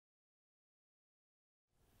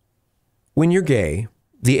When you're gay,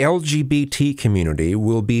 the LGBT community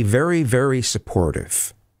will be very, very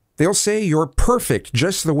supportive. They'll say you're perfect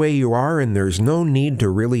just the way you are and there's no need to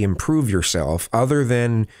really improve yourself other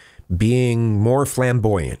than being more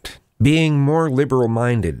flamboyant, being more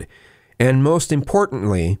liberal-minded, and most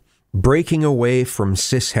importantly, breaking away from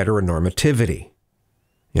cis heteronormativity.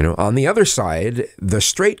 On the other side, the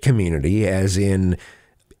straight community, as in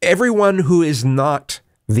everyone who is not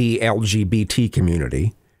the LGBT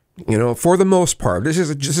community, for the most part, this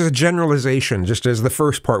is a generalization, just as the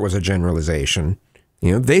first part was a generalization.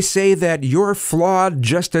 They say that you're flawed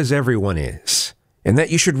just as everyone is, and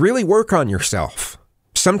that you should really work on yourself.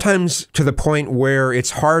 Sometimes to the point where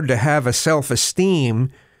it's hard to have a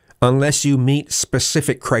self-esteem unless you meet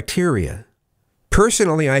specific criteria.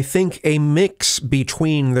 Personally, I think a mix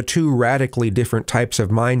between the two radically different types of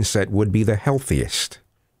mindset would be the healthiest.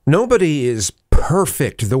 Nobody is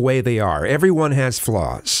perfect the way they are. Everyone has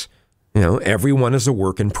flaws. Everyone is a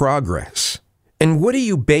work in progress. And what are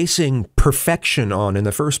you basing perfection on in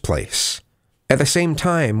the first place? At the same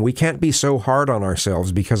time, we can't be so hard on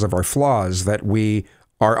ourselves because of our flaws that we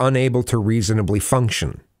are unable to reasonably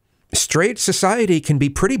function. Straight society can be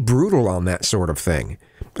pretty brutal on that sort of thing,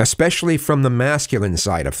 especially from the masculine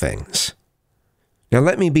side of things. Now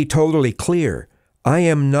let me be totally clear. I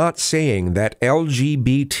am not saying that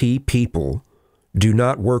LGBT people do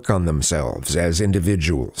not work on themselves as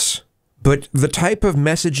individuals. But the type of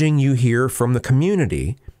messaging you hear from the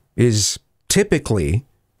community is typically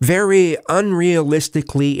very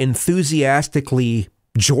unrealistically, enthusiastically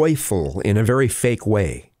joyful in a very fake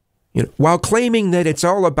way. While claiming that it's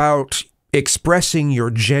all about expressing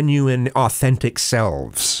your genuine, authentic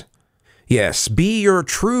selves. Yes, be your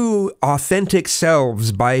true, authentic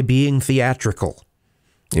selves by being theatrical.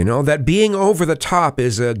 That being over the top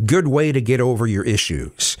is a good way to get over your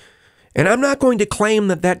issues. And I'm not going to claim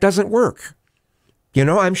that that doesn't work.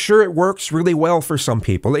 I'm sure it works really well for some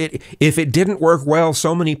people. If it didn't work well,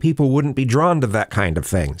 so many people wouldn't be drawn to that kind of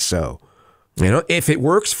thing. So, if it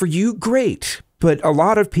works for you, great. But a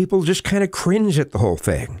lot of people just kind of cringe at the whole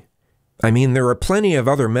thing. I mean, there are plenty of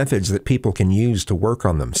other methods that people can use to work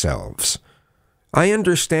on themselves. I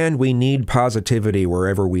understand we need positivity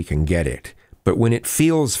wherever we can get it. But when it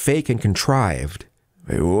feels fake and contrived,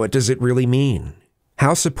 what does it really mean?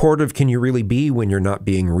 How supportive can you really be when you're not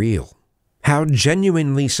being real? How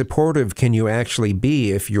genuinely supportive can you actually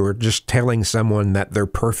be if you're just telling someone that they're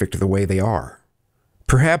perfect the way they are?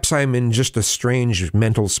 Perhaps I'm in just a strange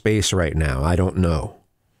mental space right now. I don't know.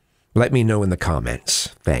 Let me know in the comments.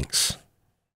 Thanks.